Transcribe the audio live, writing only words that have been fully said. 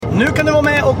Nu kan du vara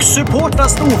med och supporta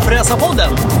Storfräsarpodden.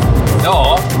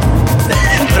 Ja.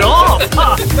 Bra!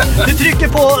 Du trycker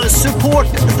på support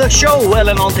the show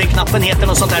eller någonting, knappen heter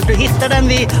något sånt där. Du hittar den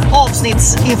vid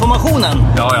avsnittsinformationen.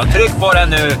 Ja, jag tryck på den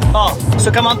nu. Ja,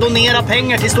 så kan man donera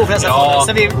pengar till Storfräsarpodden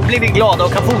så vi blir glada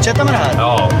och kan fortsätta med det här.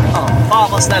 Ja.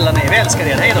 Fan vad snälla ni är, vi älskar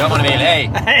er. Hej då. Gör vad ni vill,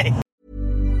 hej. Hej.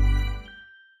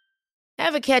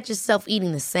 Ever catch yourself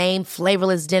eating the same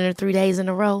flavorless dinner 3 days in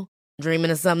a row?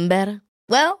 Dreaming of something better?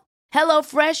 Well,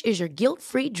 HelloFresh is your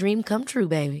guilt-free dream come true,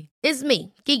 baby. It's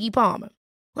me, Keke Palmer.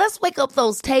 Let's wake up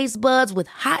those taste buds with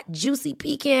hot, juicy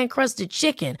pecan-crusted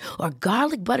chicken or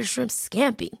garlic butter shrimp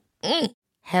scampi.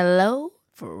 Hello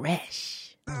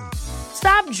Fresh.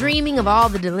 Stop dreaming of all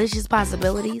the delicious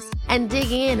possibilities and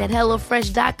dig in at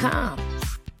HelloFresh.com.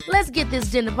 Let's get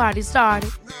this dinner party started.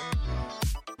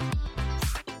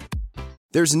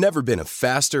 There's never been a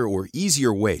faster or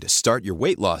easier way to start your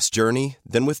weight loss journey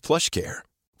than with PlushCare.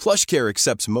 PlushCare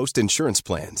accepts most insurance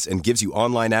plans and gives you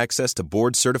online access to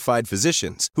board-certified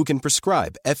physicians who can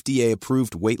prescribe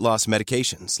FDA-approved weight loss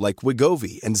medications like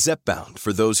Wegovy and Zepbound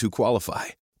for those who qualify.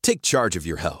 Take charge of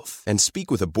your health and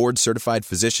speak with a board-certified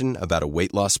physician about a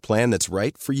weight loss plan that's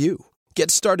right for you.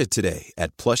 Get started today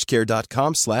at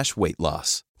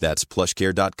plushcare.com/weightloss. That's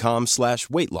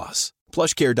plushcare.com/weightloss.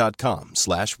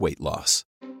 plushcare.com/weightloss.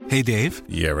 Hey, Dave.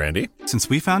 Yeah, Randy. Since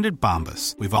we founded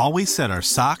Bombas, we've always said our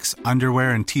socks,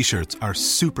 underwear, and T-shirts are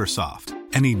super soft.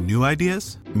 Any new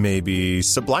ideas? Maybe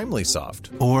sublimely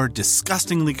soft. Or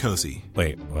disgustingly cozy.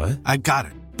 Wait, what? I got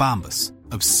it. Bombas.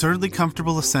 Absurdly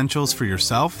comfortable essentials for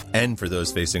yourself and for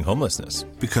those facing homelessness.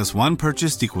 Because one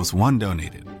purchased equals one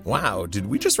donated. Wow,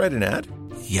 did we just write an ad?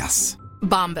 Yes.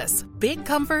 Bombas. Big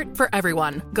comfort for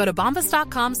everyone. Go to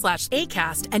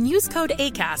bombas.com/ACAST and use code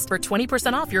ACAST for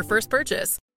 20% off your first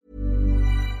purchase.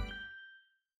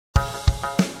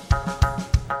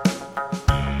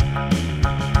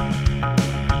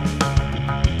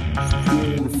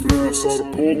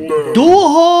 Då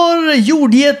har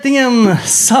jordgetingen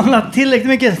samlat tillräckligt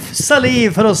mycket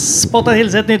saliv för att spotta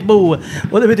till sig ett nytt bo.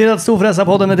 Och det betyder att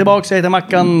Storfräsarpodden är tillbaka. Jag heter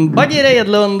Mackan Bagheera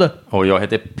Edlund. Och jag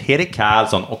heter Peter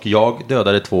Karlsson och jag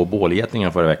dödade 2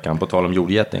 bålgetingar förra veckan på tal om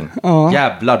jordgeting.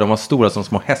 Jävlar, de var stora som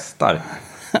små hästar.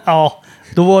 Ja,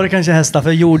 då var det kanske hästar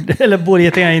för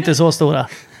bålgetingar är inte så stora.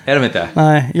 Är de inte?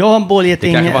 Nej, jag har en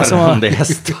bålgeting. Det kanske var en randig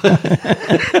häst.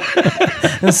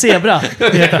 En zebra.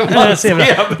 En zebra.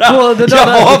 Jag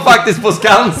var faktiskt på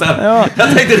Skansen. Ja.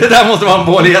 Jag tänkte det där måste vara en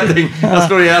bålgeting. Jag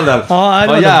slår ihjäl den.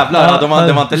 Ja, jävlar.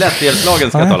 Det var inte lätt elslagen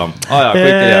ska jag tala om. Ja, skit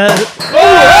i det.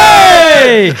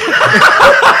 Hej!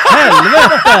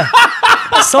 Helvete!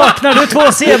 Saknar du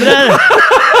 2 zebror?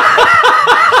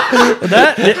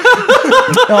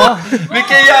 Ja.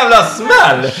 Vilken jävla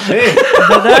smäll!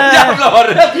 Jävla vad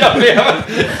rädd jag blev.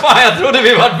 Fan, jag trodde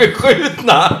vi var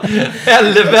beskjutna.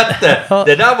 Helvete.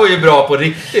 Det där var ju bra på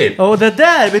riktigt. Och det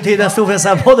där betyder att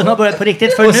Storfräsarpodden har börjat på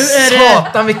riktigt. För nu är det...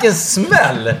 Satan, vilken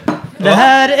smäll! Det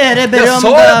här är det berömda... Jag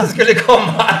sa att det skulle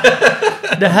komma.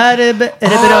 Det här är det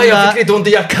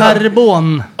berömda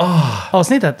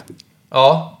karbon-avsnittet.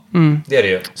 Ja. Det är det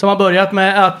ju. Som har börjat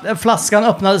med att flaskan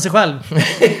öppnade sig själv.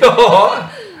 Ja,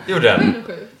 det gjorde den.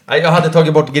 Jag hade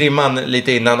tagit bort grimman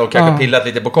lite innan och kanske pillat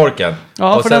lite på korken.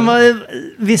 Ja, och för sen...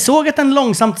 vi såg att den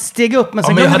långsamt steg upp. Men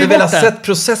sen jag hade velat sett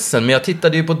processen. Men jag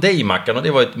tittade ju på dig, Mackan. Och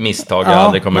det var ett misstag jag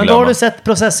aldrig kommer glömma. Men då har du sett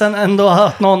processen ändå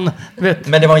att någon...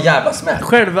 Men det var en jävla smäll.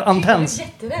 Självantens. Jag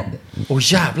är jätterädd.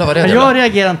 Jävlar vad rädd jag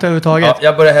reagerar inte överhuvudtaget. Ja,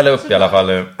 jag börjar hälla upp i alla fall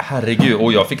nu. Herregud.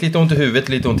 Och jag fick lite ont i huvudet,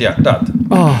 lite ont i hjärtat.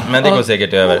 Men det går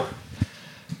säkert över.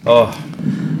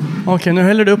 Okej, nu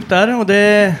häller du upp där och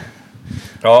det...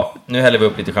 Ja, nu häller vi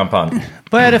upp lite champagne.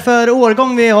 Vad är det för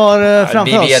årgång vi har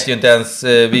framför oss? Vi vet ju inte ens.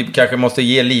 Vi kanske måste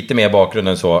ge lite mer bakgrund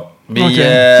än så. Vi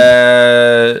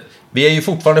är ju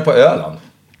fortfarande på Öland.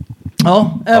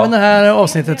 Ja, även det här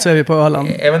avsnittet så är vi på Öland.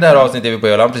 Även det här avsnittet är vi på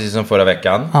Öland, precis som förra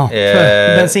veckan. Ja,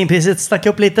 bensinpriset stack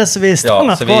upp lite så vi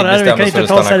stannar kvar här. Vi kan inte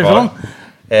ta oss härifrån.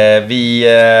 Vi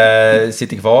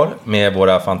sitter kvar med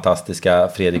våra fantastiska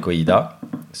Fredrik och Ida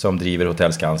som driver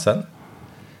Hotell Skansen.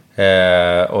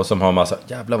 Och som har massa...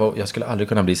 Jävlar, jag skulle aldrig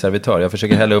kunna bli servitör. Jag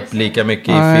försöker hälla upp lika mycket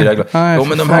i 4 glas. Jo,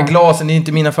 men de här glasen är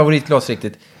inte mina favoritglas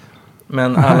riktigt.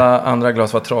 Men alla andra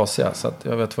glas var trasiga. Så att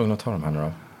jag var tvungen att ta dem här nu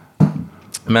då.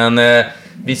 Men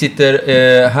vi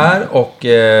sitter här och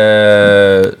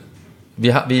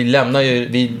vi lämnar ju...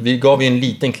 Vi gav ju en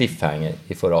liten cliffhanger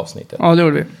i förra avsnittet. Ja, det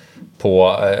gjorde vi. På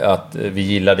att vi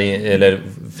gillade... Eller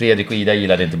Fredrik och Ida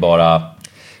gillade inte bara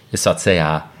så att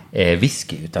säga...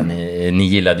 whisky, utan ni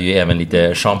gillade ju även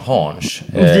lite champagne.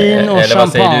 Vin och eller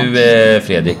champagne. Vad säger du,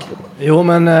 Fredrik? Jo,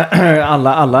 men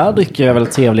alla drycker är väl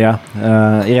trevliga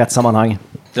i rätt sammanhang.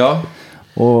 Ja.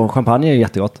 Och champagne är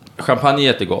jättegott. Champagne är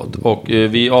jättegott. Och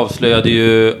vi avslöjade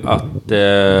ju att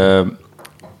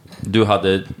du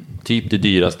hade typ det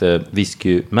dyraste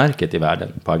whiskymärket i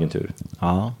världen på agentur.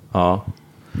 Ja. Ja.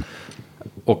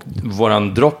 Och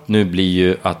våran dropp nu blir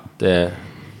ju att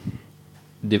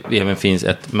det även finns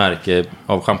ett märke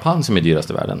av champagne som är dyrast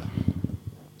i världen.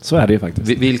 Så är det ju faktiskt.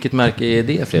 Vilket märke är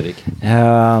det, Fredrik?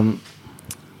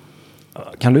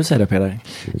 Kan du säga det, Peder?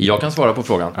 Jag kan svara på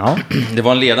frågan. Ja. Det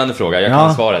var en ledande fråga, jag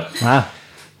kan svaret. Ja.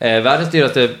 Världens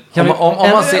dyraste... Om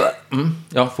man ser...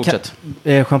 ja, fortsätt.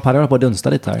 Champagne håller på att dunsta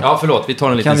lite här. Ja, förlåt, vi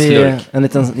tar en liten Kan vi slurk. en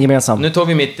liten gemensam? Nu tar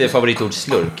vi mitt favoritord,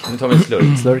 slurk. Nu tar vi en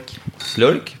slurk.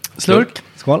 Slurk. Slurk.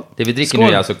 Skål. Det vi dricker Skål.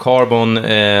 nu är alltså Carbon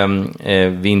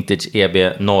Vintage EB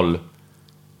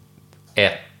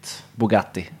 01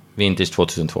 Bugatti. Vintage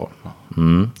 2002.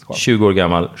 20 år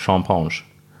gammal champagne.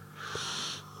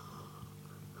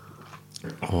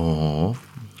 Och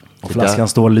flaskan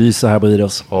står och lyser här bredvid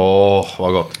oss.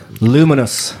 Vad gott.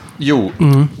 Luminous. Jo.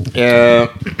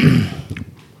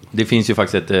 Det finns ju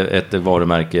faktiskt ett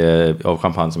varumärke av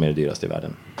champagne som är det dyraste i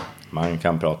världen. Man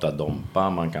kan prata Dompa,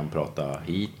 man kan prata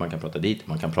hit, man kan prata dit.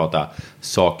 Man kan prata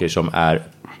saker som är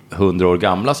 100 år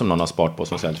gamla som någon har sparat på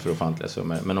som säljs för ofantliga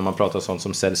summor. Men om man pratar sånt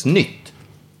som säljs nytt,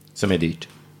 som är dyrt.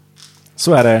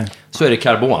 Så är det. Så är det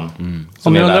Carbon. Som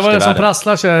Om är jag undrar värst vad i det är som världen.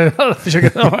 prasslar så jag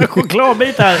försöker ha en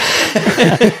chokladbit här.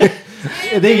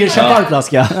 Det är ingen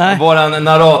champagneflaska. Våran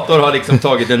narrator har liksom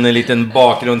tagit en liten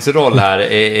bakgrundsroll här.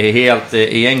 Helt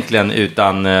egentligen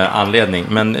utan anledning.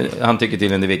 Men han tycker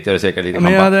tydligen det är viktigare att säkra lite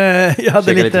Men jag hade Käka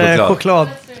lite lite choklad.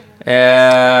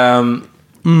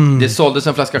 Det såldes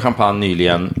en flaska champagne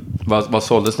nyligen. Vad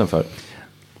såldes den för?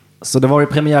 Så det var ju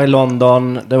premiär i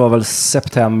London. Det var väl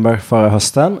september förra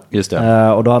hösten. Just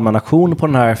det. Och då hade man auktion på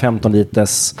den här 15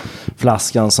 liters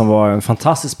flaskan som var en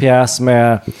fantastisk pjäs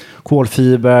med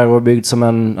kolfiber och byggd som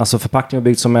en, alltså förpackningen var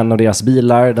byggd som en av deras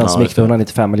bilar. Den som gick för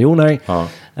 195 miljoner.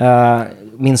 Ja.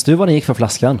 Minns du vad det gick för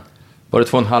flaskan? Var det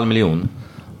 2,5 miljoner?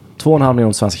 2,5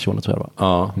 miljoner svenska kronor tror jag det var.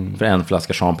 Ja, för en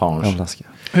flaska champagne. En flaska.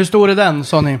 Hur stor är den,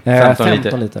 sa ni? 15 15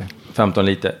 liter. liter. 15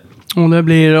 liter. Och det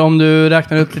blir, om du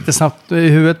räknar ut lite snabbt i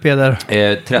huvudet, Peder.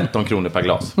 13 kronor per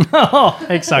glas. Ja,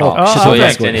 exakt. Ja, Så Ja,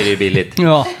 egentligen är det ju billigt.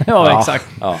 Ja, exakt.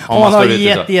 Ja, Om man har står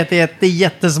ute så.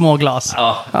 jättesmå glas.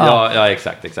 Ja,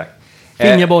 exakt.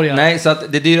 Fingerborgar. Nej, så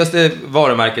att det dyraste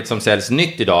varumärket som säljs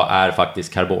nytt idag är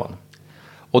faktiskt Carbon.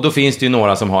 Och då finns det ju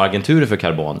några som har agenturer för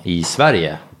Carbon i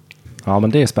Sverige. Ja, men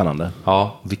det är spännande.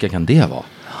 Ja, vilka kan det vara?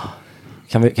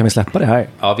 Kan vi släppa det här?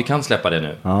 Ja, vi kan släppa det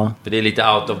nu. Ja. För det är lite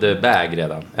out of the bag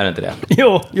redan, är det inte det?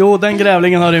 Jo, den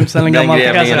grävlingen har rymt sedan en Den gammal.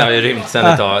 grävlingen har ju rymt sedan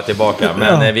ett tag tillbaka.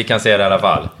 Men vi kan se det i alla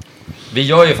fall. Vi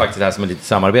gör ju faktiskt det här som ett litet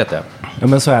samarbete. Ja,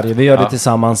 men så är det. Vi gör det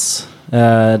tillsammans.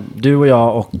 Du och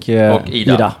jag och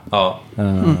Ida. Ja.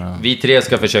 Vi tre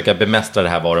ska försöka bemästra det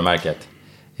här varumärket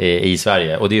i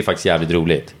Sverige. Och det är ju faktiskt jävligt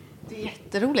roligt. Det är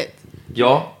jätteroligt.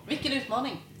 Ja. Vilken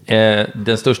utmaning.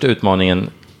 Den största utmaningen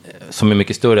som är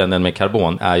mycket större än den med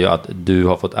Carbon är ju att du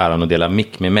har fått äran att dela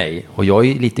mick med mig. Och jag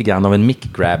är lite grann av en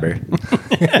mick-grabber.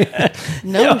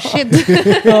 No shit.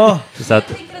 Så att,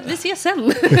 Vi ses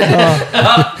sen.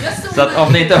 så att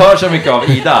om ni inte hör så mycket av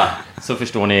Ida så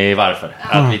förstår ni varför.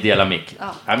 Att vi delar mick.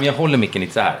 Ja, men jag håller micken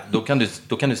lite så här.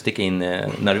 Då kan du sticka in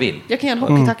när du vill. Jag kan göra en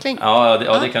hockeytackling.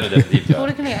 Ja, det kan du definitivt göra.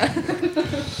 Det kan jag göra.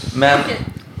 Men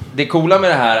det coola med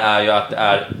det här är ju att det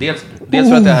är dels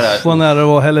för att det här är... Vad nära det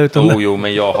var hälla ut den. Jo,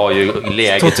 men jag har ju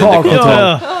läget Total under kontroll.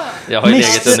 kontroll. Jag har ju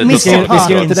läget under Vi total ska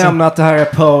kontroll. inte nämna att det här är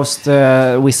post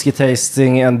whisky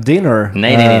tasting and dinner.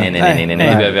 Nej, det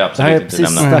behöver vi Det här absolut är inte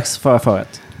precis nämna. strax före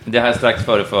förrätt. Det här är strax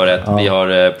före förrätt. Vi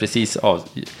har precis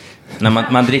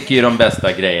när man dricker ju de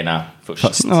bästa grejerna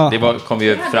först. Ja. Det kom vi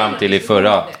ju fram till i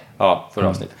förra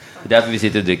avsnittet. Det är därför vi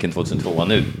sitter och dricker en 2002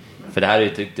 nu. För det här är ju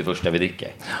typ det första vi dricker.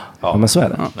 Ja, men så är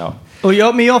det. Ja. Och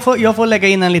jag får lägga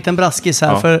in en liten braskis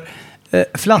här. Ja. För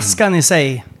flaskan i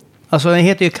sig, alltså den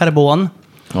heter ju Carbon.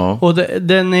 Ja. Och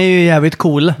den är ju jävligt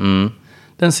cool.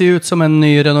 Den ser ut som en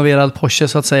nyrenoverad Porsche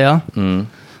så att säga.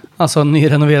 Alltså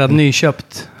nyrenoverad,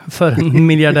 nyköpt för en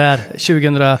miljardär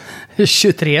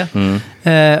 2023.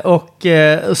 Och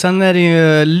sen är det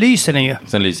ju, lyser den ju.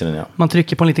 Sen lyser den, ja. Man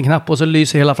trycker på en liten knapp och så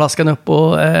lyser hela flaskan upp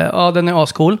och den är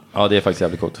ascool. Ja, det är faktiskt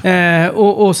jävligt coolt.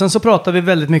 Och sen så pratar vi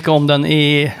väldigt mycket om den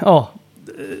i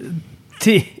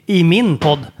min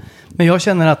podd. Men jag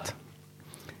känner att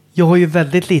jag har ju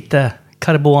väldigt lite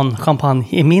Carbon champagne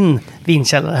i min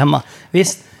vinkällare hemma.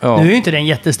 Visst, nu är ju inte den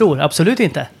jättestor, absolut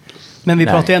inte. Men vi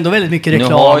pratar ju ändå väldigt mycket reklam.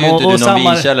 Nu har ju inte du någon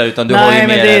vinkällare utan du har ju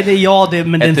mer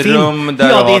ett rum där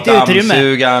du har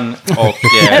dammsugaren och...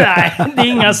 Nej, det är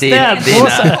inga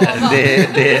städpåsar.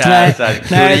 Det är så här,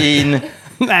 klorin,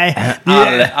 Nej.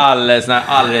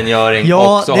 All rengöring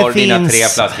Ja, och så har du dina 3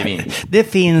 flaskor vin.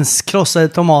 Det finns krossade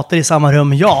tomater i samma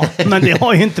rum, ja. Men det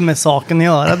har ju inte med saken att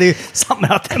göra. Det är ju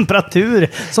samma temperatur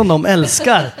som de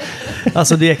älskar.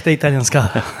 Alltså det äkta italienska.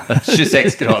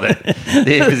 26 grader.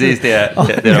 Det är precis det, Ja,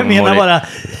 det jag menar bara,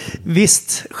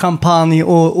 visst, champagne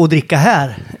och dricka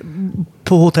här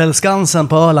på Hotell Skansen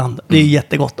på Öland, det är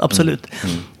jättegott, absolut.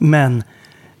 Men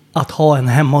att ha en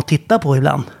hemma och titta på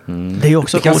ibland, det är ju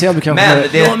också kan se om du kan Men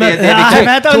det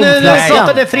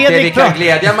vi kan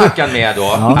glädja Mackan med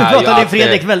då. Nu pratade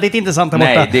Fredrik väldigt intressant där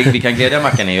borta. Nej, det vi kan glädja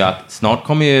Mackan är ju att snart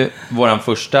kommer ju våran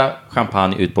första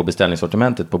champagne ut på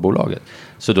beställningssortimentet på bolaget.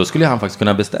 Så då skulle han faktiskt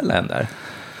kunna beställa en där.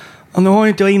 Och nu har ju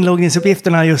inte jag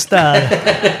inloggningsuppgifterna just där.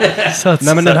 Så att,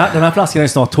 Nej, men den här flaskan är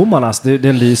snart tom, Annas.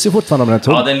 Den lyser fortfarande om den är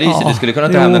tom. Ja, den lyser. Du skulle kunna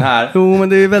ta hem den här. Jo, men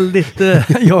det är väldigt...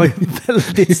 jag har ju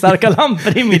väldigt starka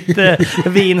lampor i mitt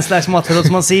vin/matförråd,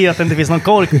 så man ser ju att det inte finns någon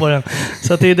kork på den.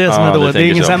 Så att det är det som är dåligt. Det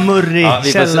är ingen sån här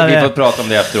murrig källare. Vi får prata om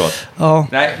det efteråt. Ja.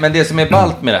 Nej, men det som är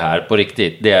ballt med det här på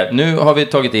riktigt, det är nu har vi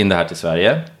tagit in det här till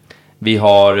Sverige. Vi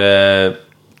har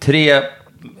 3...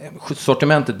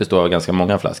 Sortimentet består av ganska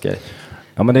många flaskor.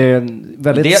 Ja, men det är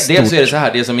väldigt stort. Dels är det så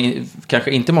här, det som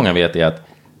kanske inte många vet är att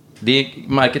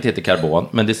märket heter Carbon,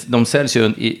 men de säljs ju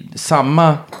i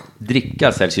samma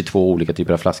dricka säljs ju 2 olika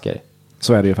typer av flaskor.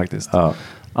 Så är det ju faktiskt. Ja.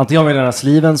 Antingen har vi den här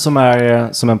sliven som är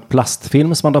som en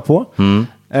plastfilm som man drar på.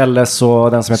 Eller så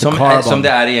den som heter Carbon. Som det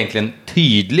är egentligen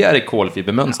tydligare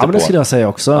kolfibermönster på. Ja, men det skulle jag säga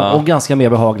också. Ja. Och ganska mer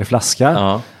behaglig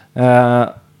flaska.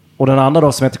 Ja. Och den andra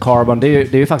då som heter Carbon, det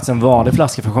är ju faktiskt en vanlig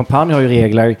flaska. För champagne har ju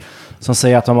regler som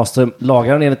säger att man måste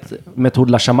lagra den enligt metod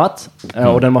La Chamat.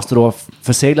 Och den måste då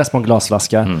förseglas på en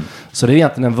glasflaska. Så det är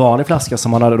egentligen en vanlig flaska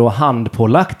som man har då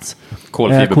handpålagt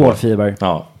kolfiber.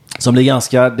 Ja. Som blir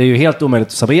ganska, det är ju helt omöjligt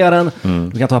att servera den.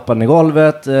 Du kan tappa den i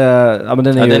golvet. Men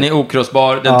den är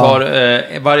okrossbar. Den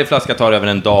tar, varje flaska tar över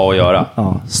en dag att göra.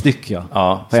 Ja, styck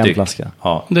på en flaska.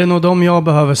 Ja. Det är nog de jag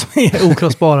behöver som är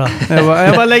okrossbara.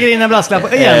 jag bara lägger in en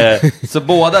brasklapp igen. Så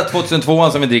båda 2002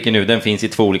 som vi dricker nu, den finns i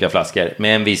 2 olika flaskor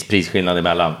med en viss prisskillnad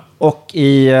emellan. Och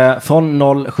från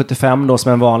 0,75 då som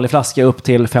är en vanlig flaska upp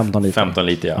till 15 liter. 15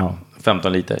 liter, ja.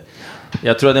 15 liter.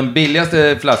 Jag tror att den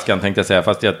billigaste flaskan, tänkte jag säga,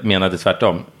 fast jag menade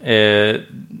tvärtom.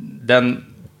 Den,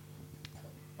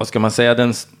 vad ska man säga,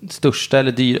 den största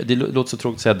eller dyra, det låter så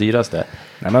tråkigt att säga dyraste.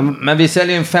 Nej, men vi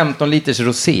säljer en 15 liters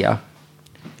rosé.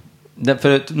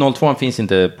 För 02 finns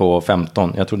inte på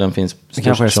 15. Jag tror den finns det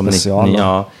kanske är special.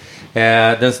 Ja.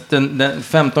 Den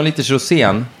 15 liters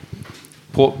rosén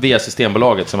via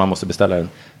Systembolaget som man måste beställa den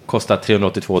kostar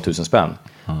 382 000 spänn.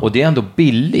 Och det är ändå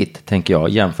billigt, tänker jag,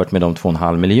 jämfört med de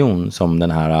 2,5 miljoner som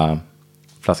den här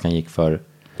flaskan gick för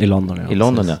i London. Ja, i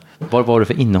London, ja. Vad var det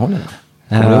för innehåll?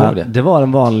 Kommer du ihåg det? Det var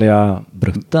den vanliga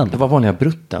brutten. Det var vanliga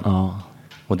brutten? Ja.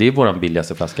 Och det är vår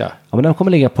billigaste flaska. Ja, men den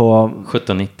kommer ligga på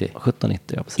 17,90. 17,90,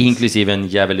 ja, precis. Inklusive en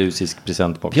djävulusisk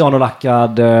presentbox.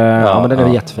 Pianolackad, men den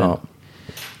är jättefin. Ja.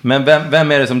 Men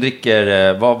vem är det som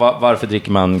dricker, varför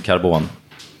dricker man Carbon?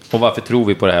 Och varför tror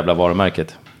vi på det här jävla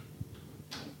varumärket?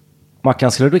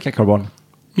 Mackan, skulle du dricka Carbon?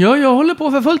 Ja, jag håller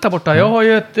på för fullt här borta. Jag har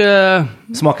ju ett...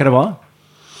 Smakar det bra?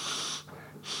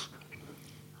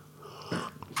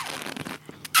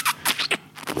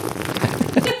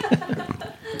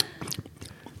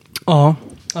 Ja,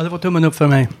 det var tummen upp för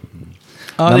mig.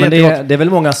 Ja, nej, men det är väl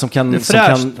många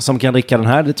som kan dricka den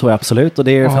här, det tror jag absolut. Och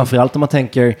det är framförallt om man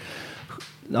tänker...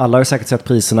 Alla har ju säkert sett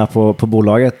priserna på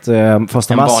bolaget.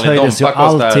 Första mars höjdes ju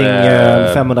allting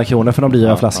 500 kronor för de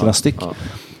dyra flaskorna styck.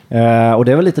 Och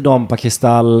det är väl lite Dompa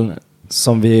Kristall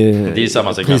som vi... Det är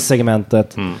samma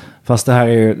prissegmentet. Fast det här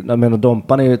är ju... Jag menar,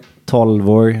 Dompan är ju 12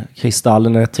 år.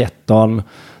 Kristallen är 13.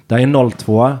 Det här är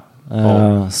 02.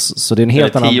 Så det är en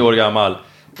helt annan... 10 år gammal.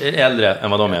 Äldre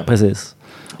än vad de är. Precis.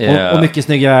 Och mycket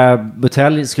snygga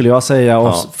butelj skulle jag säga.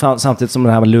 Och samtidigt som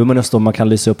det här med Luminous då man kan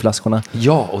lysa upp flaskorna.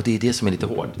 Ja, och det är det som är lite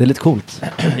hårt. Det är lite coolt.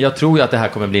 Jag tror ju att det här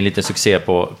kommer bli en liten succé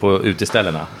på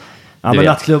uteställena. Ja, men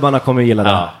nattklubbarna kommer gilla det.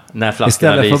 Ja, när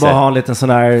flaskorna istället för att bara ha en liten sån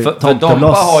här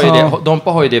för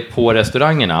Dompa har ju det på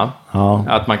restaurangerna. Ja.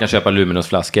 Att man kan köpa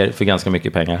Luminous-flaskor för ganska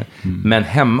mycket pengar. Men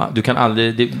hemma, du kan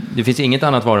aldrig... Det finns inget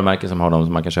annat varumärke som har dem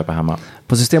som man kan köpa hemma.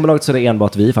 På Systembolaget så är det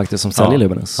enbart vi faktiskt som säljer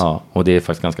Luminous. Ja, och det är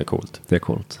faktiskt ganska coolt. Det är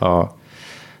coolt. Ja.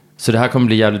 Så det här kommer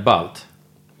bli jävligt ballt.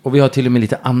 Och vi har till och med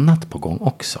lite annat på gång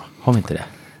också. Har vi inte det?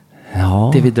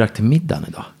 Ja. Det vi drack till middagen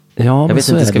idag. Ja, jag vet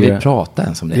inte, ska vi prata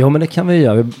ens om det? Jo, men det kan vi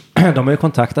göra. De har ju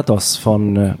kontaktat oss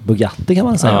från Bugatti kan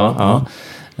man säga. Ja.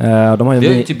 De har ju vi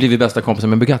har ju typ blivit bästa kompisar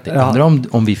med Bugatti.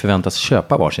 Undrar om vi förväntas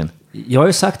köpa varsin. Jag har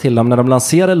ju sagt till dem när de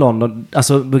lanserade London,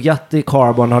 alltså Bugatti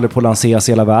Carbon håller på att lanseras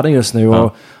i hela världen just nu.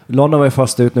 Och London var ju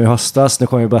först ut nu i höstas. Nu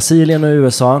kommer ju Brasilien och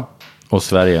USA. Och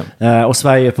Sverige. Och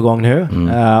Sverige är på gång nu.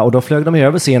 Och då flög de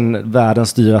över sin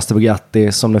världens dyraste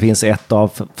Bugatti som det finns ett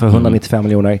av för 195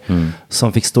 miljoner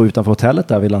som fick stå utanför hotellet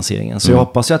där vid lanseringen. Så jag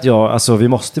hoppas ju att vi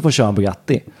måste få köra en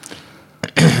Bugatti.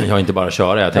 Jag inte bara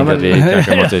köra, jag tänker att vi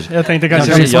kanske måste... Jag tänkte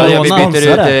kanske vi byter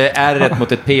ut R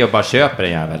mot ett P och bara köper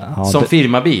en jävel. Som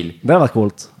firmabil. Det var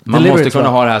coolt. Man måste kunna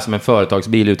ha det här som en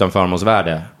företagsbil utan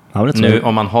förmånsvärde. Nu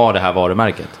om man har det här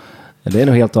varumärket. Det är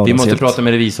nog helt vi måste prata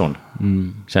med revisorn.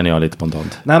 Känner jag lite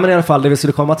spontant. Nej, men i alla fall det vi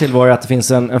skulle komma till var att det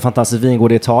finns en fantastisk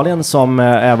vingård i Italien som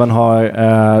även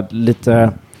har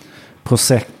lite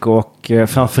Prosecco och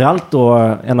framförallt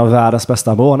då en av världens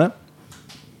bästa Amarone.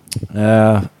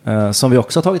 Som vi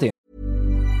också har tagit in.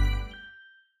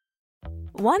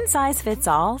 One size fits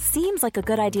all seems like a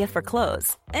good idea for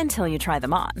clothes until you try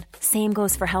them on. Same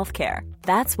goes for healthcare.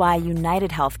 That's why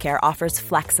United Healthcare offers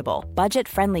flexible,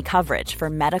 budget-friendly coverage for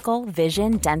medical,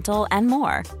 vision, dental, and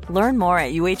more. Learn more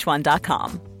at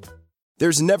uh1.com.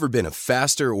 There's never been a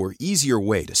faster or easier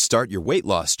way to start your weight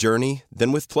loss journey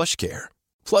than with PlushCare.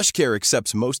 PlushCare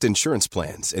accepts most insurance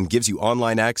plans and gives you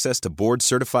online access to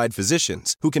board-certified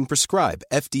physicians who can prescribe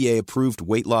FDA-approved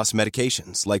weight loss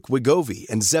medications like Wegovy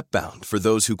and Zepbound for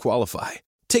those who qualify.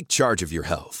 Take charge of your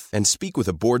health and speak with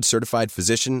a board-certified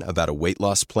physician about a weight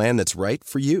loss plan that's right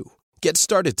for you. Get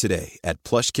started today at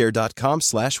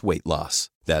plushcare.com/weightloss.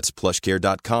 That's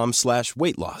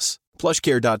plushcare.com/weightloss.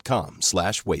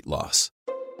 plushcare.com/weightloss.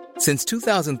 Since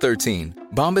 2013,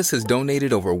 Bombas has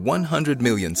donated over 100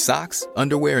 million socks,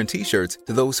 underwear, and T-shirts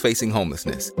to those facing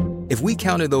homelessness. If we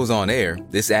counted those on air,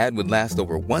 this ad would last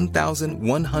over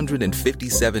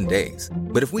 1,157 days.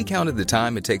 But if we counted the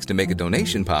time it takes to make a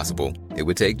donation possible, it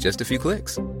would take just a few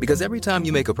clicks. Because every time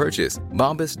you make a purchase,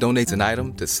 Bombas donates an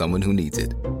item to someone who needs it.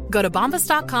 Go to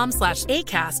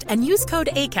bombas.com/ACAST and use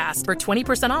code ACAST for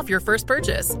 20% off your first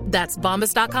purchase. That's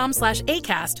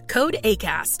bombas.com/ACAST, code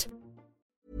ACAST.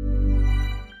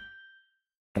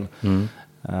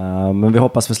 Men vi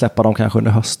hoppas vi släppa dem kanske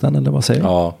under hösten, eller vad säger du?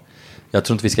 Ja, jag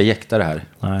tror inte vi ska jäkta det här.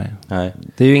 Nej.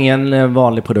 Det är ju ingen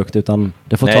vanlig produkt, utan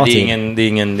det får ta tid. Det är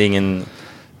ingen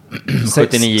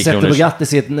 79 kronor. Sätter Bugatti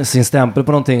sin stämpel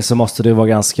på någonting så måste det vara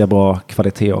ganska bra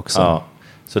kvalitet också. Ja.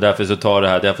 Så därför så tar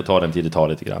det får ta den tid det tar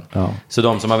lite grann. Ja. Så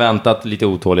de som har väntat lite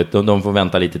otåligt, de får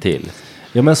vänta lite till.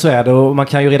 Ja, men så är det. Och man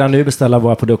kan ju redan nu beställa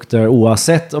våra produkter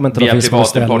oavsett om inte de finns på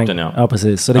beställning. Ja,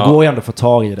 precis. Så det går ju ändå att få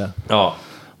tag i det. Ja.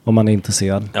 Om man är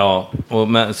intresserad. Ja,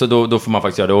 så då får man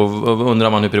faktiskt göra det. Och undrar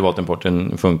man hur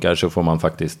privatimporten funkar så får man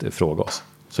faktiskt fråga oss.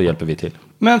 Så hjälper vi till.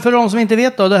 Men för de som inte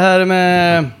vet då, det här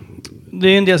med... Det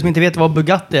är en del som inte vet vad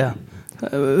Bugatti är.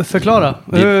 Förklara.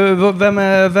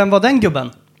 Vem var den gubben?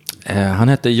 Han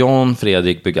hette Jan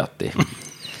Fredrik Bugatti.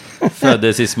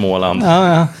 Föddes i Småland.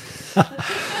 Ja.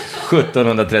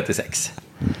 1736.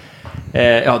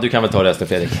 Du kan väl ta resten,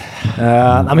 Fredrik.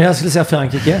 Men jag skulle säga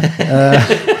Frankrike.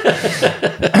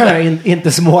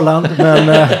 Inte Småland, men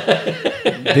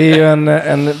det är ju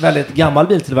en väldigt gammal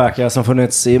biltillverkare som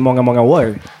funnits i många, många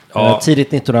år.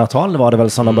 Tidigt 1900-tal var det väl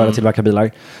som de började tillverka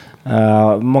bilar.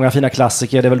 Många fina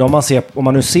klassiker. Det är väl de man ser. Om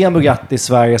man nu ser en Bugatti i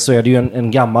Sverige så är det ju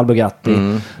en gammal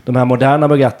Bugatti. De här moderna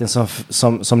Bugatti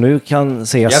som nu kan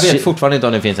ses. Jag vet fortfarande inte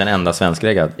om det finns en enda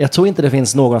svenskreggad. Jag tror inte det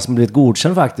finns någon som blivit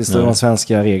godkänd faktiskt av de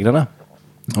svenska reglerna.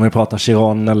 Om vi pratar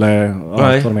Chiron eller...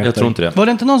 Nej, jag tror inte det. Var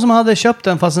det inte någon som hade köpt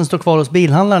den fast den står kvar hos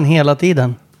bilhandlaren hela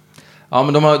tiden? Ja,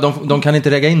 men de kan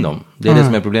inte regga in dem. Det är det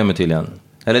som är problemet tydligen.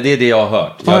 Eller det är det jag har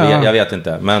hört. Jag vet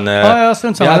inte. Men jag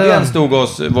hade en stod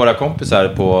hos våra kompisar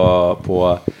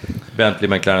på Bentley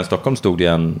McLaren Stockholm stod det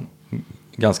en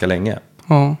ganska länge.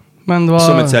 Ja, men det var...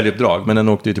 Som ett säljuppdrag. Men den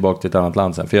åkte ju tillbaka till ett annat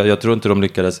land sen. För jag tror inte de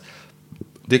lyckades...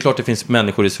 Det är klart det finns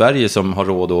människor i Sverige som har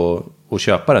råd att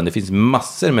köpa den. Det finns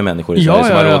massor med människor i Sverige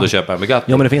som har råd att köpa en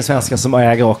Bugatti. Ja, men det finns svenskar som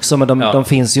äger också. Men de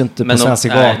finns ju inte på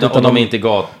svenska gator. De är inte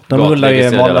de rullar ju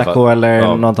i Monaco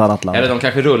eller något annat land. Eller de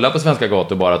kanske rullar på svenska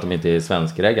gator bara att de inte är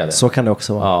svenskreggade. Så kan det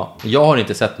också vara. Ja, jag har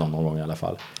inte sett någon gång i alla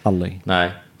fall. Aldrig.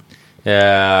 Nej.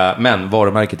 Men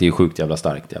varumärket är ju sjukt jävla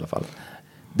starkt i alla fall.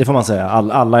 Det får man säga.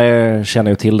 Alla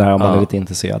känner ju till det här om man är lite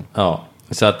intresserad. Ja.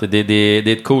 Så att det är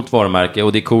ett coolt varumärke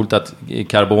och det är coolt att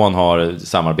Carbon har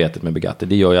samarbetet med Bugatti.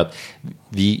 Det gör ju att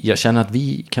jag känner att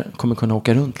vi kommer kunna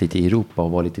åka runt lite i Europa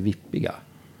och vara lite vippiga.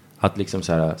 Att liksom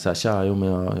så här tja,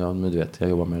 men du vet, jag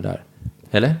jobbar med det där.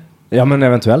 Eller? Ja, men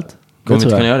eventuellt. Kommer vi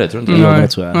inte kunna göra det, tror du inte det?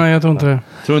 Nej, jag tror inte det.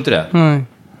 Tror du inte det? Nej.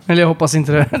 Eller jag hoppas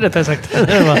inte det, rättare sagt.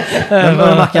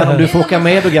 Men Mackan, om du får åka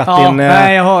med Bugattin,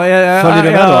 följer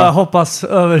du med då? Jag hoppas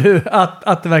över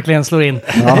att det verkligen slår in.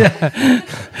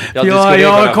 Ja.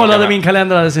 jag kollade min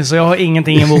kalender alldeles, så jag har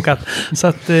ingenting inbokat. Så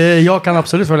att jag kan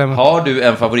absolut följa med. Har du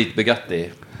en favorit Bugatti,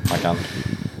 Mackan?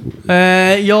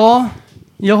 Ja,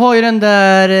 Jag har ju den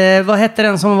där, vad hette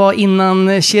den som var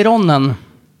innan Chironen?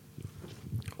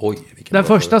 Oj, den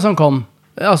första som kom.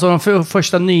 Alltså den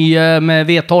första nya med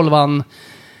V12an.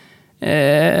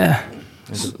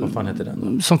 Vad fan heter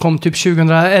den? Som kom typ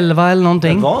 2011 eller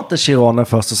någonting. Det var inte Chironen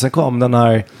först och sen kom den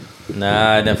här...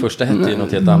 Nej, den första hette ju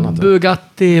något helt annat.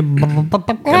 Bugatti... Den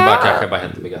kanske bara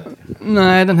hette Bugatti.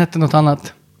 Nej, den hette något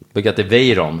annat. Bugatti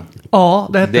Veyron. Ja,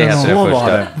 det hette den. Så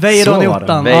var det. Veyron i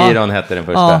 8. Veyron hette den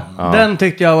första. Ja, den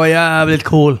tyckte jag var jävligt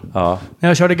cool. Ja. När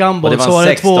jag körde Gumball så var det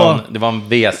 16, det var en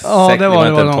V6, ja, det var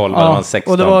inte en 12, det var en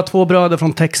 16. Och det var 2 bröder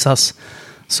från Texas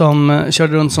som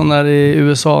körde runt sån där i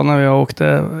USA när jag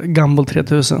åkte Gumball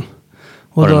 3000.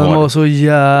 Och den var så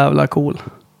jävla cool.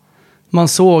 Man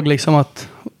såg liksom att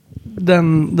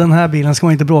den här bilen ska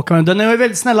man inte bråka med. Den är ju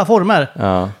väldigt snälla former.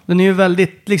 Ja. Den är ju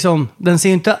väldigt liksom, den ser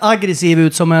ju inte aggressiv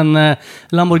ut som en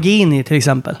Lamborghini till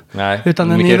exempel. Nej, utan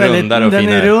den är väldigt, den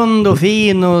är rund och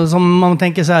fin och som man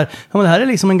tänker så här, ja men det här är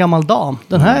liksom en gammal dam.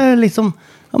 Den här är liksom,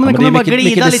 ja men den kommer bara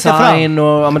glida lite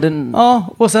fram.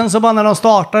 Och sen så bara när de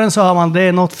startar den så hör man det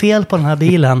är något fel på den här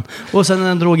bilen. Och sen när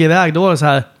den drog iväg då var det så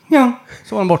här, ja,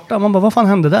 så var den borta. Man bara, vad fan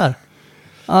hände där?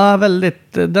 Ja,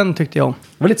 väldigt, den tyckte jag om.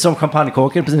 Det var lite som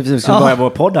champagnekorken precis vi skulle börja vår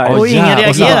podd här. Och ingen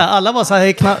reagerade. Alla var så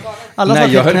här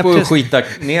Nej, jag höll på att skita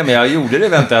ner mig. Jag gjorde det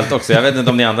eventuellt också. Jag vet inte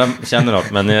om ni andra känner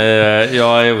något, men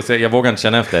jag vågar inte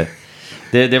känna efter.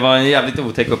 Det var en jävligt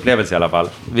otäck upplevelse i alla fall.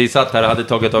 Vi satt här och hade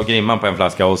tagit av grimman på en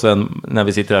flaska och sen när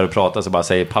vi sitter här och pratar så bara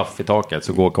säger paff i taket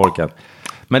så går korken.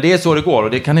 Men det är så det går och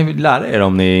det kan ni lära er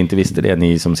om ni inte visste det,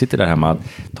 ni som sitter där hemma.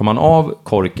 Tar man av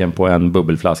korken på en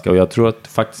bubbelflaska och jag tror att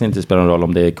faktiskt inte spelar någon roll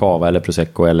om det är cava eller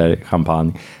prosecco eller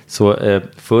champagne. Så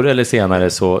förr eller senare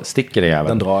så sticker det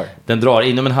jäveln. Den drar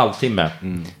inom en halvtimme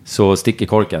så sticker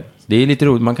korken. Det är lite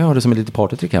roligt, man kan ha det som ett litet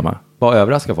partytrick hemma. Bara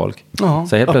överraska folk.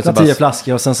 Så helt plötsligt 10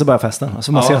 flaskor och sen så börjar festen. Och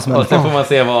så, och sen får man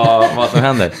se vad som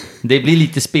händer. Det blir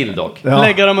lite spill dock. Ja.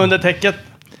 Lägga dem under täcket.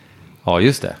 Ja,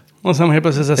 just det. Och sen helt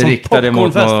plötsligt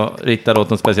som riktad åt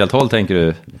något speciellt håll, tänker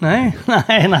du?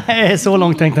 Nej, så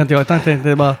långt tänkte inte jag. Jag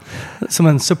tänkte bara som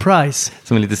en surprise.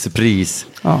 Som en liten surprise.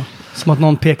 Ja, som att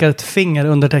någon pekar ett finger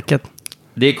under täcket.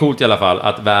 Det är coolt i alla fall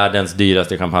att världens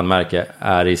dyraste champagnemärke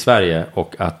är i Sverige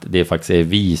och att det faktiskt är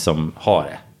vi som har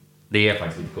det. Det är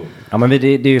faktiskt inte coolt. Ja, men det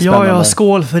är ju spännande. Ja,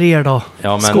 skål för er då.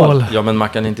 Ja, men, skål. Ja, men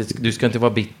Mackan, du ska inte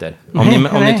vara bitter. Om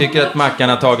ni tycker att Mackan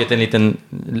har tagit en liten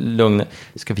lugn...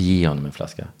 Ska vi ge honom en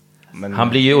flaska? Men... Han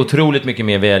blir ju otroligt mycket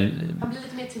mer väl... Han blir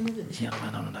lite mer timid. Genom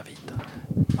en av de där vita.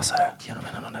 Vad sa du? Genom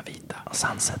en av de där vita.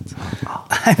 Sunset.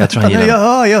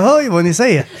 Ja. Jag hör ju vad ni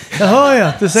säger. Jag hör ju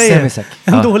att du säger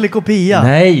en dålig kopia.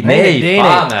 Nej.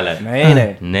 Fan eller?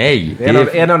 Nej. Det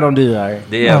är en av de dyrare.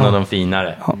 Det är en av de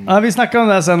finare. Ja, vi snackar om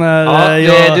det här sen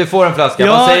när du får en flaska.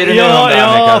 Vad säger du nu om det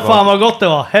här? Ja, fan vad gott det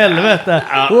var. Helvete.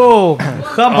 Wow.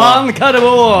 Champagne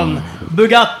Carbon.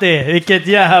 Bugatti, vilket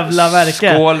jävla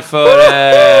verke. Skål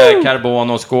för Carbon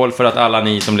och skål för att alla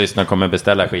ni som lyssnar kommer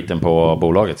beställa skiten på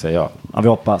bolaget, säger jag. Ja, vi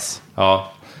hoppas.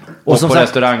 Ja. Och på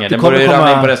restauranger. Det börjar ju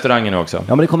ramla in på restaurangen också. Ja,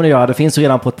 men det kommer det göra. Det finns ju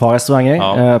redan på ett par restauranger.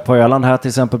 Ja. På Öland här till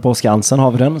exempel, på Skansen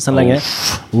har vi den sedan länge.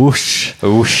 Usch.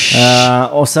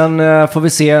 Och sen får vi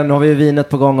se, nu har vi vinet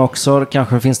på gång också.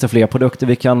 Kanske finns det fler produkter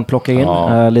vi kan plocka in.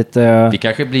 Lite... Vi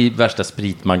kanske blir värsta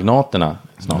spritmagnaterna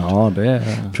snart. Ja, det...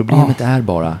 Problemet är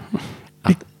bara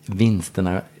att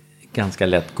vinsterna ganska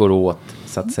lätt går åt,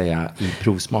 så att säga, i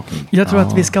provsmakning. Jag tror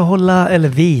att vi ska hålla, eller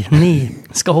ni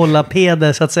ska hålla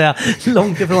Peder, så att säga,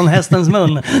 långt ifrån hästens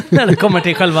mun när det kommer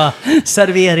till själva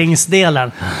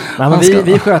serveringsdelen. Nej, men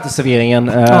vi sköter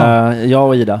serveringen, jag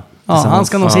och Ida. Ja, han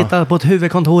ska nog sitta på ett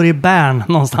huvudkontor i Bern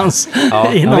någonstans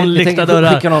i någon lyckta dörrar.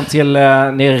 Vi skicka någon till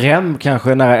nere Rem,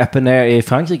 kanske nära Epinay i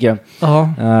Frankrike. Ja.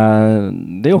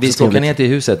 Det är också vi ska åka ner till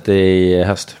huset i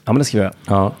höst. Ja, men det ska vi göra.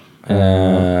 Ja.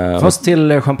 Först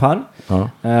till Champagne.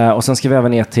 Och sen ska vi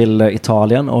även ner till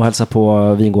Italien och hälsa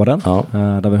på vingården.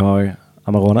 Där vi har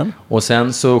Amaronen. Och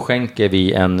sen så skänker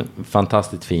vi en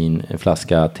fantastiskt fin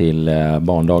flaska till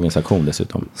barndagens aktion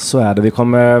dessutom. Så är det. Vi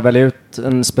kommer välja ut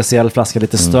en speciell flaska,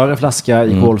 lite större flaska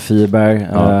i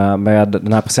kolfiber med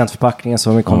den här presentförpackningen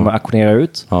som vi kommer auktionera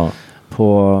ut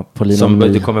på Lina. Som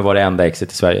det kommer vara det enda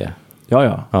exet i Sverige.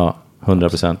 Ja,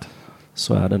 100%.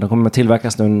 Så är det. Den kommer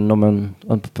tillverkas nu om en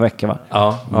vecka, va?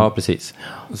 Ja, precis.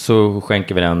 Så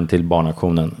skänker vi den till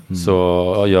barnaktionen.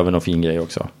 Så gör vi någon fin grej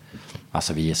också.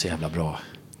 Alltså, vi är så jävla bra.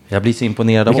 Jag blir så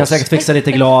imponerad av oss. Vi kan säkert fixa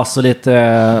lite glas och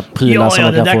lite prylar som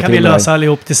man kan få till. Ja, det där kan vi lösa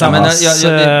allihop tillsammans. Det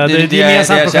jag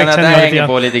känner att det hänger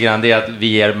på lite grann, det är att vi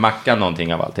ger Mackan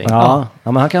någonting av allting. Ja,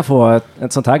 men han kan få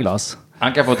ett sånt här glas.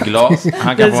 Han kan få ett glas.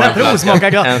 Han kan få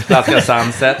en flaska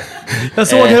Sunset. Jag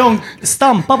såg hur de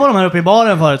stampade på de här uppe i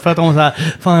baren förut. För att de så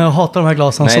här, fan jag hatar de här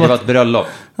glasen. Nej, det var ett bröllop.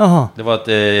 Aha. Det var ett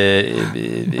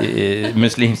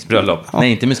muslims bröllop.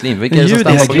 Nej, inte muslim. Vilka är det som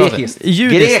stampar på glasen?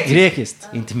 Grekiskt.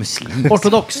 Inte muslim.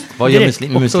 Ortodoxt. Vad gör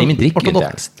muslim? Muslimen dricker inte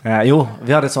ens. Jo,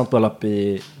 vi hade ett sånt bröllop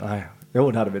i... Nej,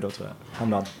 jo, det hade vi då tror jag.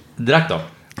 Hamnad. Drack då?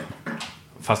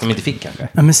 Fast de inte fick kanske.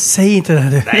 Ja, men säg inte det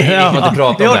här. Nej, vi får inte prata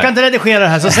om det. Jag kan inte redigera det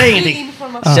här, så säg ingenting.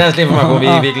 Känslig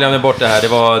information, vi glömde bort det här.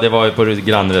 Det var ju på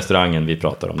grannrestaurangen vi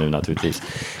pratar om nu naturligtvis.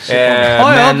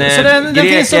 Men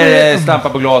greker stampar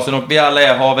på glasen och vi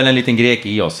alla har väl en liten grek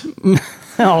i oss.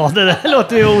 Ja, det där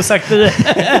låter ju osagt.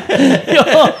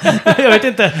 Ja, jag vet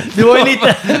inte. Du var ju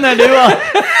lite...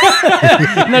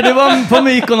 När du var på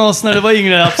Mykonos när du var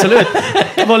yngre, absolut.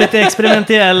 Du var lite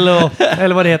experimentell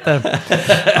eller vad det heter.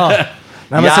 Ja.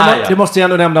 Nej, men du måste ju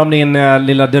ändå nämna om din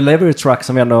lilla delivery truck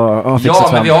som vi ändå har fixat fram.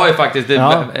 Ja, men vi har ju faktiskt...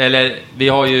 vi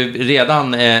har ju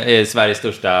redan Sveriges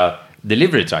största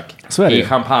delivery truck i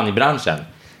champagnebranschen.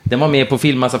 Den var med på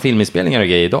massa filminspelningar och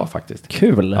grejer idag faktiskt.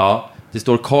 Kul. Ja, det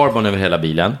står Carbon över hela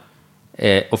bilen.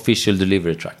 Official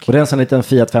delivery truck. Och det är en sån liten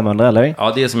Fiat 500, eller?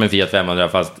 Ja, det är som en Fiat 500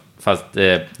 fast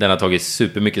den har tagit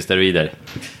supermycket steroider.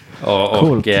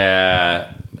 Och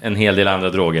en hel del andra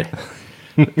droger.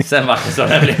 Sen var det så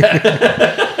här.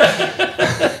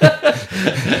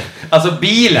 Alltså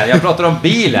bilen, jag pratar om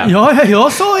bilen. Ja,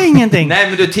 jag sa ingenting. Nej,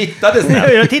 men du tittade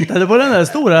snabbt. Jag tittade på den där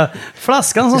stora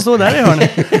flaskan som står där i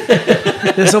hörnet.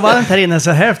 Det är så varmt här inne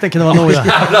så hälften kunde vara nog.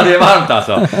 Jävlar, det är varmt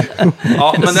alltså.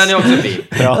 Ja, men den är också fin.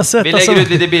 Vi lägger ut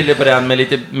lite bilder på den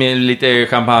med lite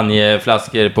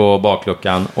champagneflaskor på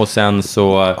bakluckan. Och sen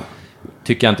så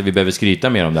tycker jag inte vi behöver skryta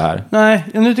mer om det här. Nej,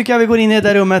 nu tycker jag vi går in i det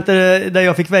där rummet där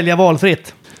jag fick välja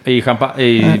valfritt. I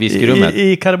whiskyrummet?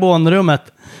 I karbonrummet.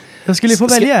 Jag skulle få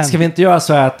välja. Ska vi inte göra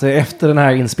så att efter den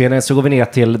här inspelningen så går vi ner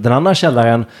till den andra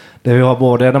källaren där vi har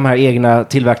både de här egna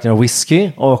tillverkningarna av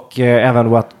whisky och även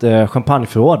vårt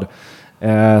champagneförråd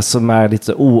som är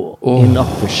lite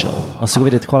inofficial. Och så går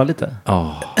vi dit och kollar lite.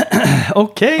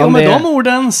 Okej, och med de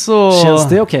orden så... Känns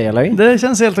det okej, eller? Det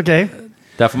känns helt okej.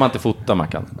 Där får man inte fota,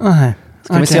 Mackan.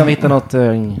 Ska vi se om vi hittar något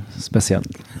speciellt.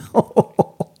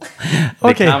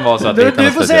 Det kan vara så att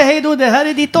du får säga hej då, det här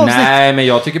är ditt avsnitt. Nej, men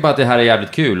jag tycker bara att det här är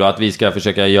jävligt kul och att vi ska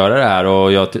försöka göra det här.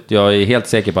 Och jag är helt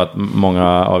säker på att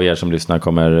många av er som lyssnar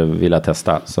kommer vilja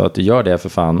testa. Så att gör det för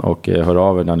fan och hör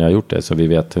av er när ni har gjort det så vi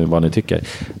vet vad ni tycker.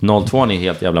 02 är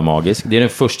helt jävla magisk. Det är den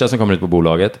första som kommer ut på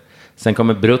bolaget. Sen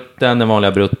kommer brutten, den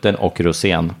vanliga brutten och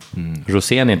rosén.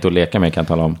 Rosén är inte att leka med, kan jag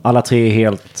tala om. Alla tre är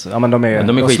helt... Ja, men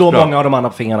de slår många av de andra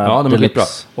på fingrarna. Ja, de är skitbra.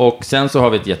 Och sen så har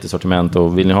vi ett jättesortiment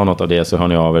och vill ni ha något av det så hör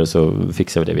ni av er så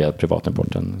fixar vi det via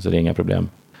privatimporten. Så det är inga problem.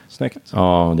 Snyggt.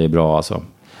 Ja, det är bra alltså.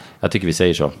 Jag tycker vi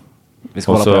säger så.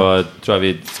 Och så tror jag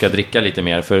vi ska dricka lite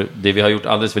mer för det vi har gjort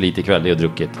alldeles för lite ikväll det är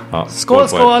druckit. Ja, skål!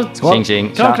 Tjing, tjing.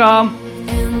 Kram, kram!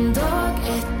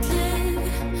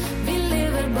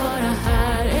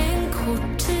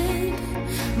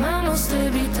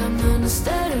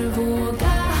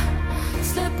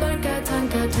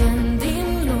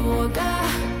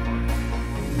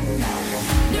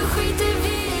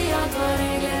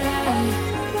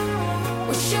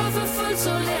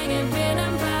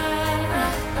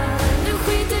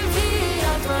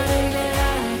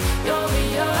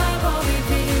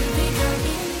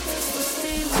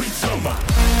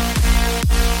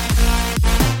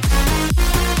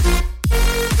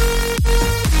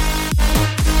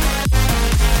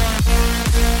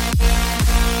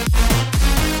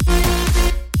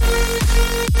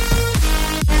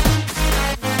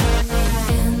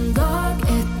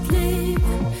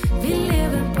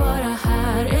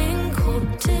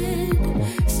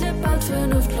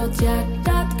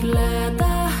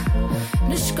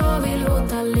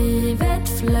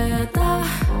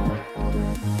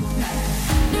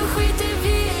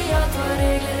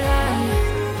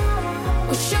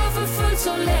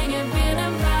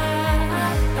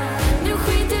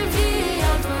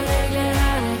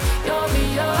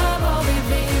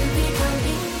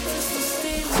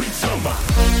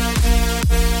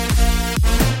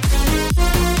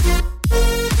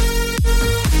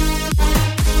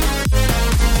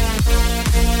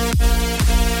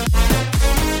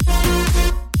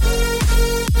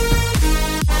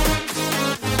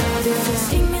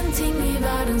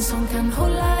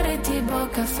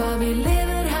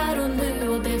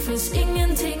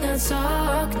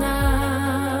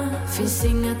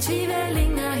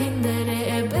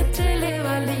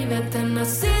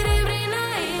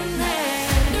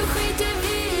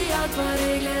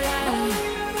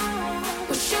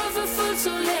 Så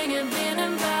länge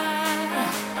benen bär.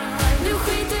 Nu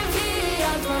skiter vi i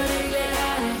allt vad regler är.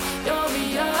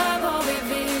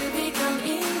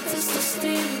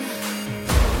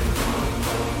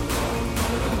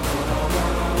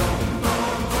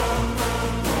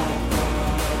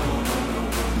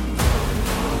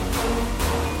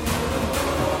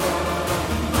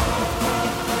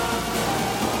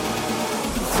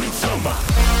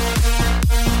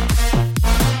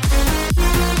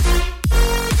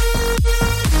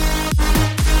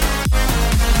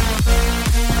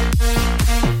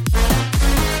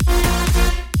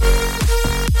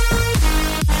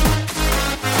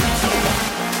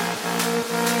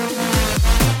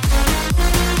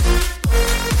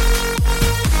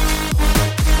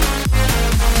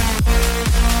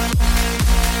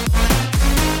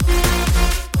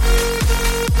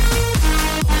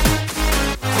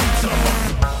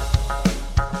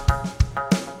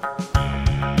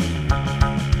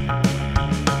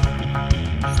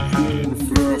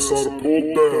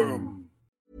 Killgissarpodden.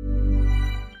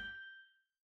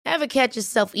 Ever catch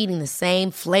yourself eating the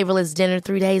same flavorless dinner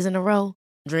 3 days in a row?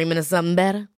 Dreaming of something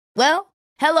better? Well,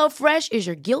 HelloFresh is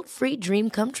your guilt-free dream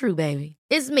come true, baby.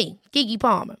 It's me, Keke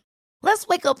Palmer. Let's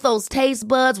wake up those taste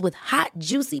buds with hot,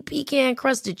 juicy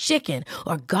pecan-crusted chicken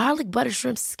or garlic butter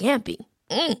shrimp scampi.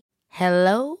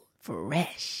 Hello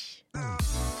Fresh.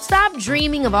 Stop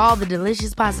dreaming of all the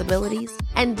delicious possibilities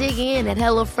and dig in at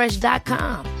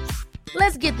HelloFresh.com.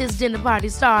 Let's get this dinner party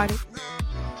started.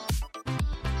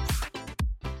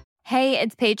 Hey,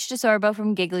 it's Paige DeSorbo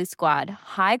from Giggly Squad.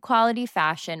 High quality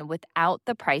fashion without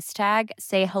the price tag.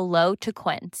 Say hello to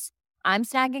Quince. I'm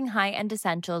snagging high-end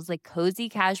essentials like cozy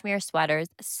cashmere sweaters,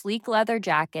 sleek leather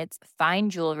jackets, fine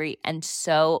jewelry, and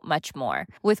so much more.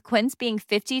 With Quince being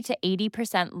 50 to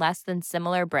 80% less than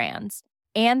similar brands.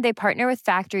 And they partner with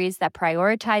factories that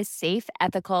prioritize safe,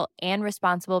 ethical, and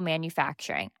responsible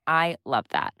manufacturing. I love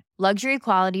that. Luxury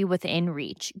quality within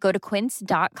reach. Go to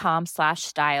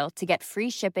quince.com/style to get free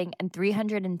shipping and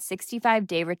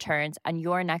 365-day returns on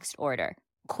your next order.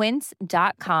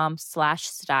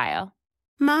 Quince.com/style.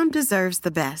 Mom deserves the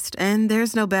best, and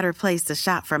there's no better place to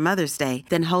shop for Mother's Day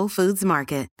than Whole Foods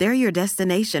Market. They're your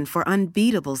destination for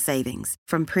unbeatable savings,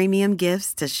 from premium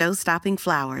gifts to show-stopping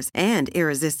flowers and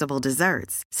irresistible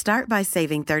desserts. Start by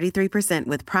saving 33%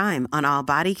 with Prime on all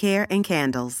body care and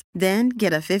candles. Then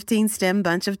get a 15-stem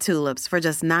bunch of tulips for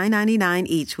just $9.99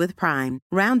 each with Prime.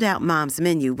 Round out Mom's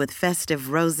menu with festive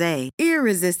rosé,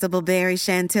 irresistible berry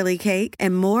chantilly cake,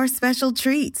 and more special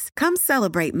treats. Come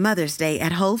celebrate Mother's Day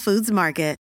at Whole Foods Market.